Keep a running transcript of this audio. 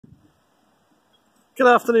Good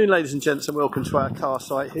afternoon, ladies and gents, and welcome to our car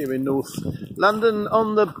site here in North London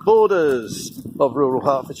on the borders of rural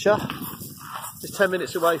Hertfordshire. Just 10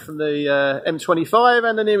 minutes away from the M25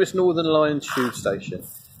 and the nearest Northern Line tube station.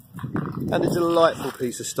 And a delightful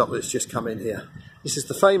piece of stock that's just come in here. This is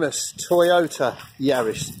the famous Toyota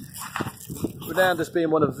Yaris, renowned as being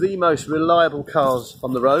one of the most reliable cars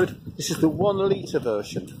on the road. This is the 1 litre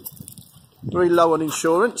version. Very low on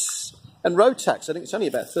insurance. And road tax, I think it's only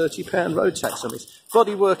about £30 road tax on this.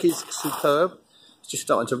 Bodywork is superb. It's just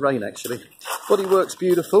starting to rain actually. Bodywork's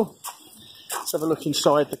beautiful. Let's have a look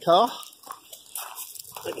inside the car.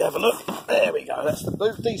 Let me have a look. There we go, that's the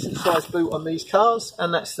boot. Decent sized boot on these cars,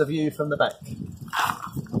 and that's the view from the back.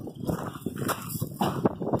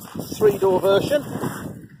 3-door version.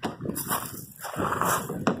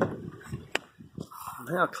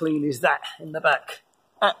 And how clean is that in the back?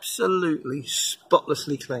 Absolutely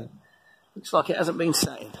spotlessly clean. Looks like it hasn't been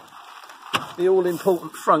sat in. The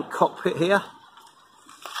all-important front cockpit here.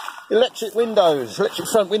 Electric windows, electric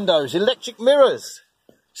front windows, electric mirrors,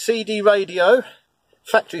 CD radio,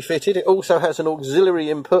 factory fitted. It also has an auxiliary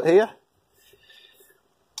input here.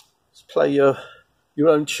 Let's play your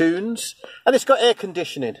own tunes. And it's got air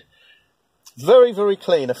conditioning. Very, very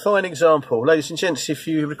clean, a fine example. Ladies and gents, if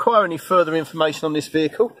you require any further information on this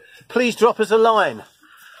vehicle, please drop us a line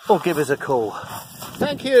or give us a call.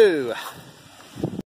 Thank you.